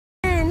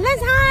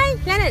say hi.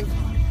 Landon.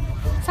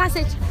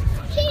 Sausage.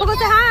 Coco,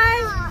 say hi.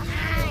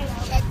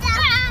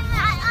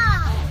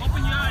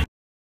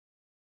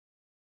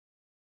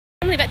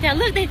 Family back there.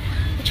 Look, they're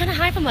trying to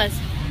hide from us.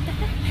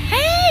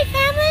 Hey,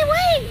 family,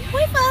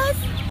 wait for us.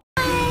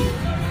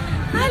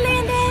 Hi,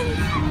 Landon.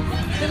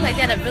 Looks like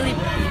they had a really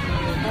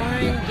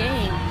boring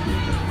game.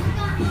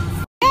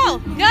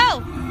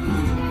 Go!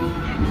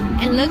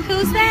 And look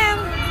who's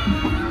found.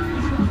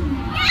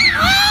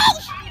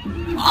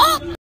 Oh,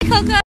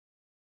 Coco.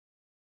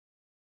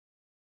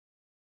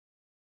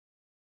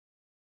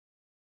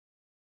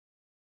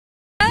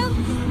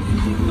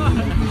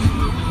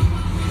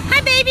 Hi,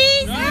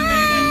 babies. Hi.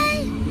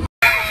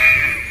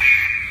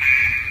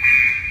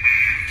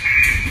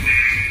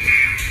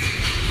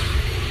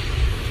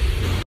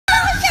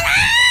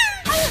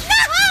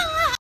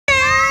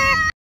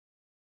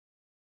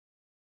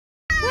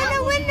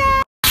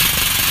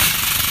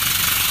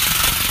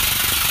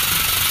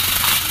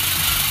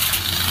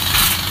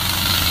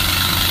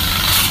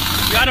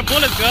 You got a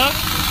bullet, girl.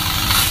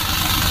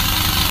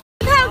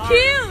 Look how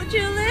cute,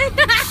 Julie.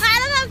 Look how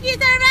cute.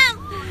 Turn around.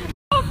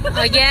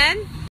 Again.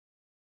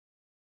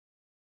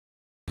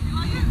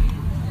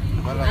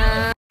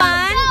 Fun.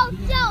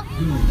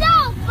 So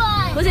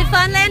fun. Was it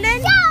fun,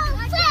 Landon?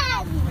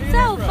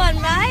 So fun,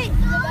 right?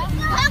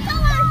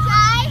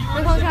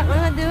 We're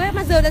gonna do it.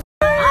 Let's do this.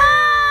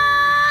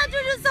 Oh,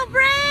 Juju's so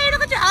brave.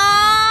 Look at you. Oh.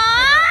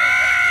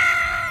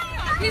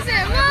 He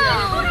said,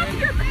 "Whoa."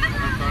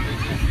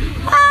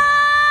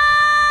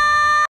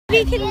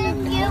 He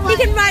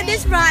can ride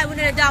this ride with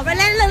an adult. Right,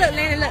 Landon, look,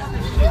 Landon, look.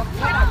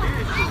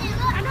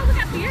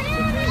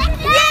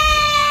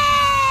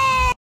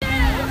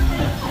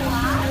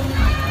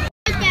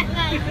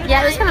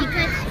 Yeah, it's kind of.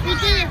 We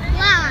didn't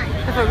fly.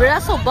 For real,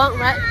 that's so bunk,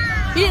 right?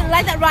 He didn't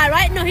like that ride,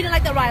 right? No, he didn't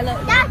like that ride.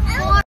 Look. That's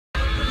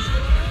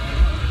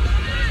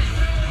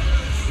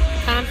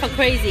Time for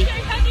crazy.